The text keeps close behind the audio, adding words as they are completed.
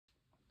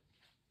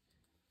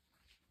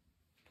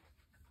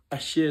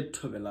Ashe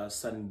Tobela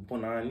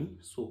Sanibonani.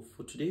 So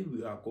for today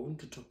we are going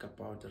to talk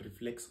about the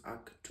reflex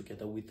arc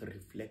together with the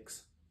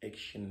reflex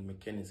action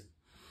mechanism.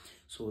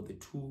 So the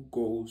two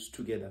goes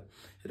together.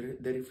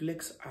 The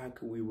reflex arc,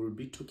 we will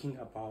be talking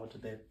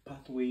about the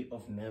pathway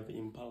of nerve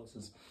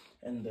impulses,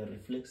 and the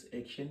reflex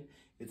action,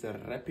 it's a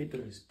rapid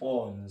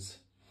response.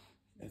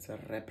 It's a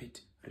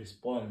rapid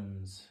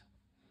response.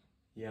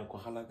 Yeah,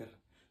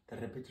 the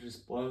rapid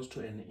response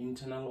to an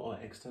internal or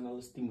external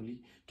stimuli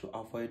to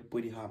avoid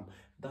body harm.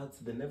 That's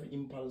the nerve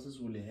impulses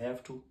will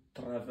have to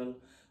travel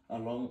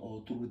along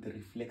or through the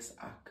reflex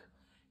arc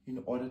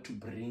in order to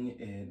bring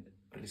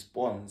a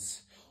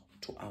response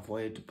to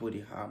avoid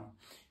body harm.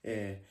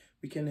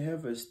 We can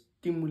have a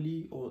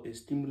stimuli or a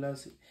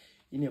stimulus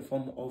in a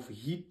form of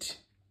heat,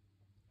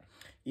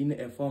 in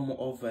a form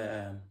of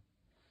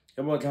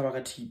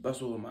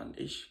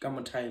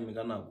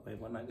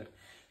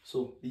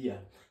so yeah,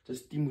 the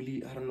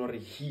stimuli are not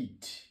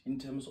heat. In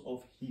terms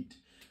of heat,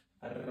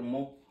 we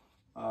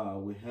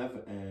have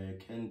a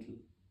candle.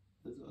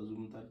 Let's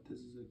assume that this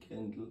is a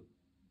candle.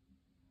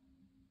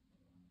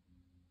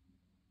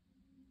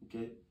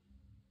 Okay,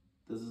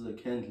 this is a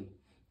candle.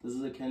 This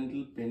is a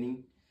candle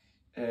burning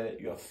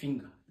your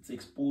finger. It's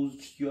exposed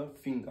to your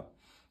finger,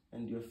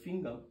 and your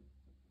finger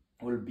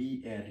will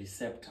be a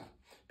receptor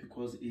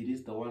because it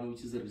is the one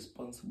which is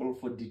responsible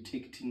for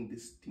detecting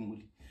this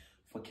stimuli,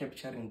 for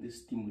capturing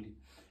this stimuli.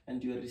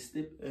 And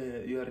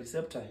your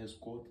receptor has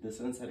got the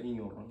sensory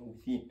neuron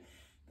within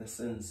the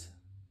sense.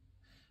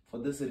 For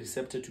this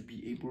receptor to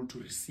be able to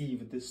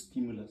receive this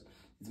stimulus,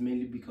 it's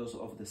mainly because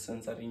of the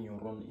sensory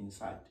neuron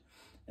inside.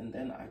 And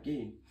then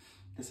again,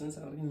 the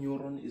sensory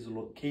neuron is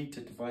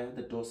located via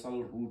the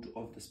dorsal root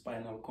of the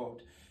spinal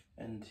cord,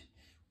 and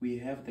we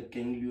have the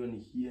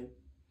ganglion here,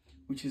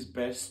 which is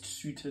best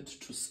suited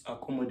to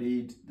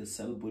accommodate the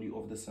cell body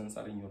of the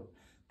sensory neuron.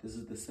 This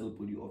is the cell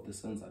body of the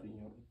sensory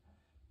neuron.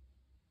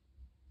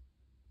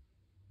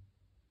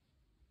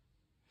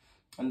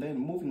 And then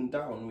moving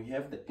down, we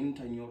have the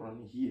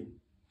interneuron here,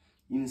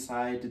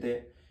 inside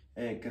the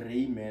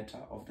gray matter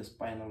of the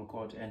spinal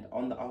cord, and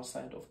on the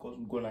outside, of course,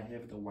 we're gonna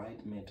have the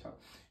white matter.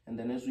 And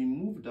then as we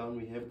move down,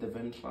 we have the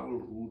ventral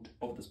root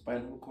of the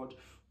spinal cord,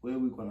 where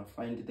we're gonna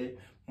find the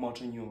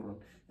motor neuron.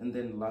 And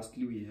then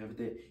lastly, we have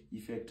the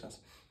effectors.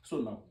 So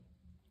now,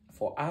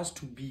 for us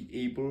to be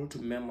able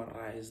to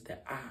memorize the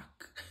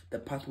arc, the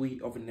pathway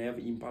of nerve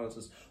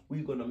impulses,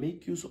 we're gonna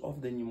make use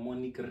of the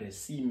mnemonic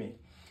Resime.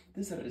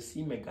 This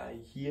Resime guy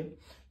here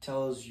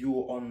tells you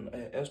on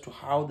as to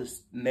how the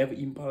nerve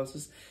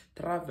impulses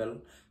travel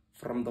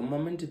from the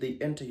moment they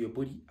enter your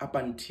body up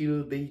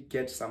until they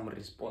get some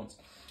response.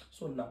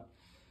 So now,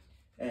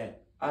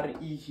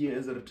 RE here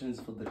is written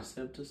for the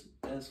receptors,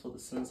 S for the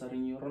sensory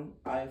neuron,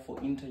 I for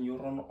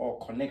interneuron or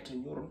connector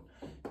neuron,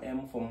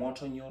 M for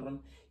motor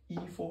neuron, E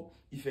for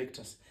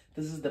effectors.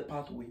 This is the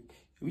pathway,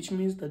 which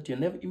means that your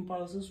nerve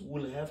impulses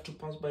will have to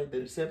pass by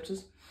the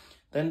receptors,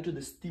 then to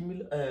the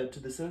to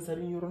the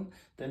sensory neuron,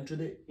 then to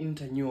the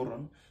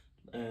interneuron,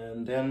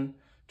 and then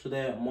to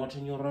the motor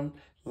neuron,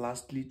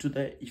 lastly to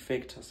the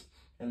effectors.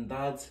 And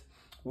that's,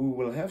 we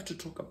will have to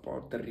talk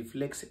about the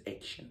reflex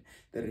action.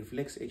 The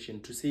reflex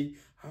action to say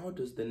how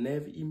does the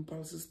nerve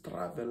impulses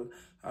travel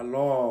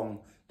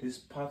along this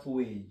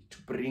pathway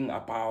to bring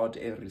about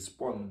a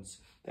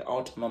response, the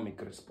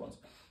autonomic response.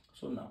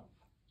 So now,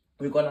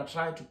 we're gonna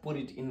try to put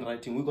it in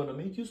writing. We're gonna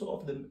make use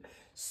of the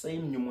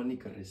same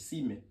mnemonic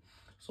Resime.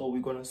 So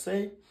we're gonna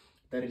say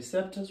the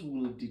receptors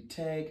will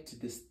detect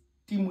the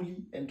stimuli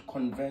and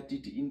convert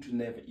it into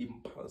nerve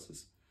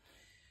impulses.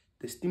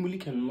 The stimuli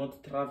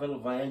cannot travel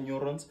via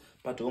neurons,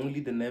 but only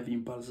the nerve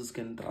impulses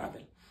can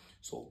travel.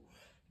 So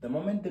the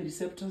moment the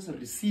receptors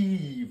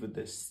receive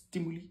the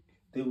stimuli,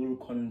 they will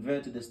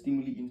convert the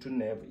stimuli into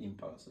nerve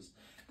impulses.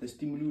 The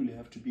stimuli will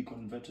have to be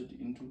converted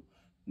into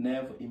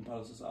nerve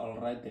impulses. I'll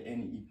write the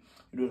NE.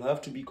 It will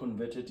have to be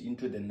converted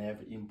into the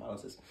nerve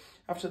impulses.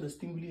 After the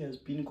stimuli has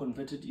been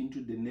converted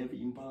into the nerve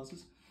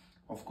impulses,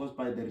 of course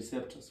by the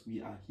receptors,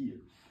 we are here.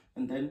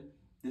 And then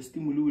the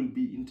stimuli will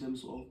be in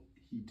terms of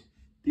heat.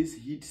 This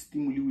heat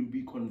stimuli will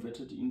be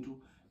converted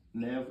into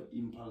nerve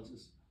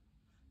impulses.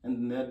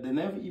 And the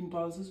nerve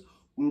impulses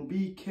will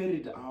be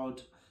carried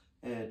out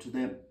to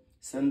the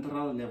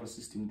central nervous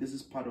system. This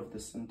is part of the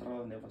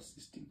central nervous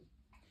system.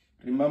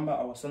 Remember,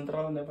 our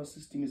central nervous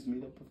system is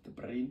made up of the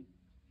brain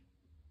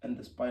and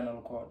the spinal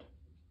cord.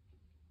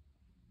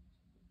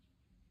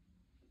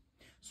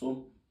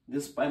 So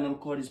this spinal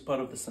cord is part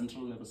of the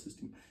central nervous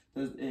system.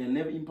 The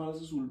nerve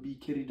impulses will be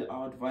carried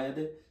out via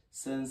the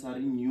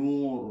sensory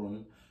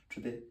neuron to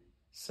the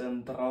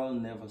central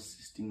nervous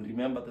system.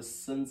 Remember, the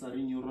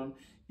sensory neuron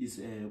is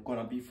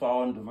gonna be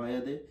found via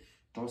the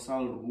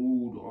dorsal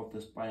root of the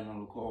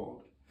spinal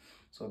cord.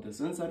 So the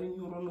sensory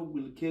neuron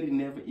will carry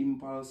nerve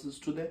impulses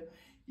to the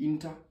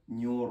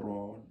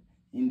interneuron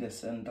in the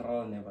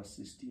central nervous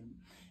system,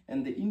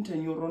 and the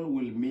interneuron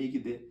will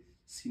make the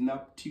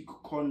synaptic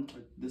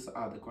contact. These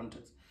are the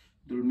contacts.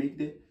 They will make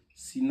the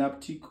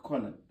synaptic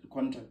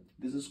contact.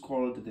 This is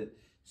called the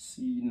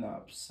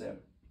synapse.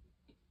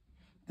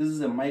 This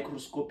is a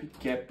microscopic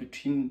gap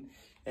between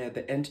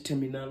the end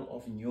terminal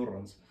of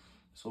neurons.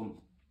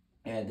 So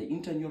the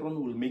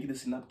interneuron will make the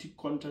synaptic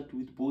contact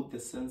with both the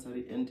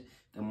sensory and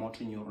the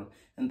motor neuron,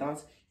 and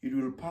thus it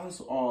will pass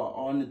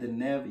on the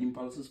nerve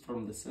impulses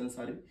from the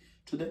sensory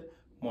to the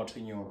motor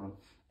neuron.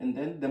 And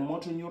then the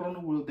motor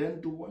neuron will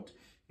then do what?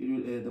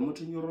 The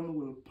motor neuron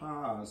will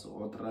pass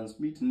or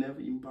transmit nerve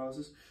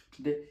impulses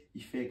to the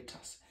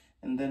effectors,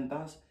 and then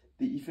thus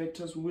the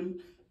effectors will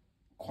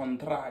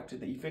contract.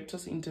 The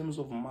effectors in terms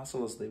of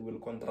muscles, they will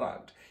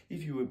contract.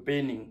 If you were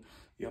paining,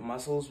 your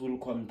muscles will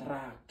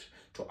contract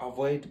to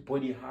avoid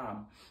body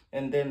harm.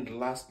 And then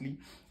lastly,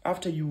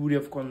 after you would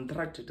have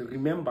contracted,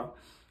 remember,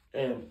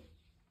 in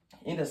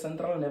the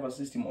central nervous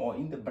system or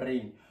in the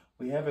brain,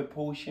 we have a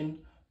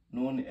portion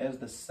known as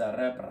the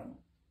cerebrum.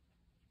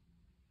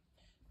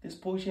 This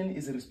portion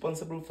is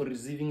responsible for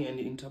receiving and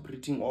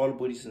interpreting all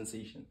body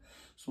sensations.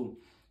 So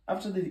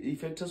after the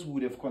effectors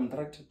would have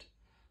contracted,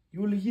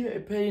 you will hear a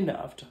pain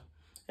after.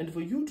 And for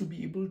you to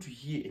be able to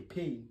hear a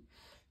pain,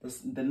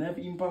 the nerve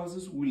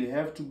impulses will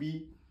have to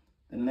be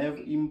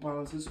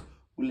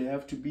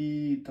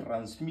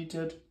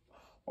transmitted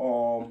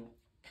or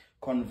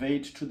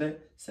conveyed to the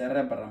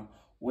cerebrum,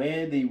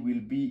 where they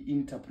will be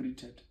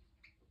interpreted.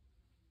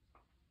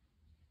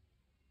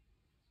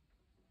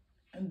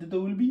 And they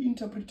will be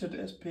interpreted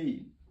as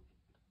pain.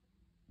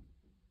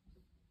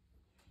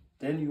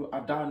 Then you are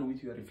done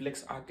with your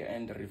reflex arc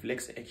and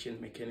reflex action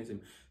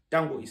mechanism.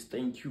 DANKO is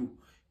thank you.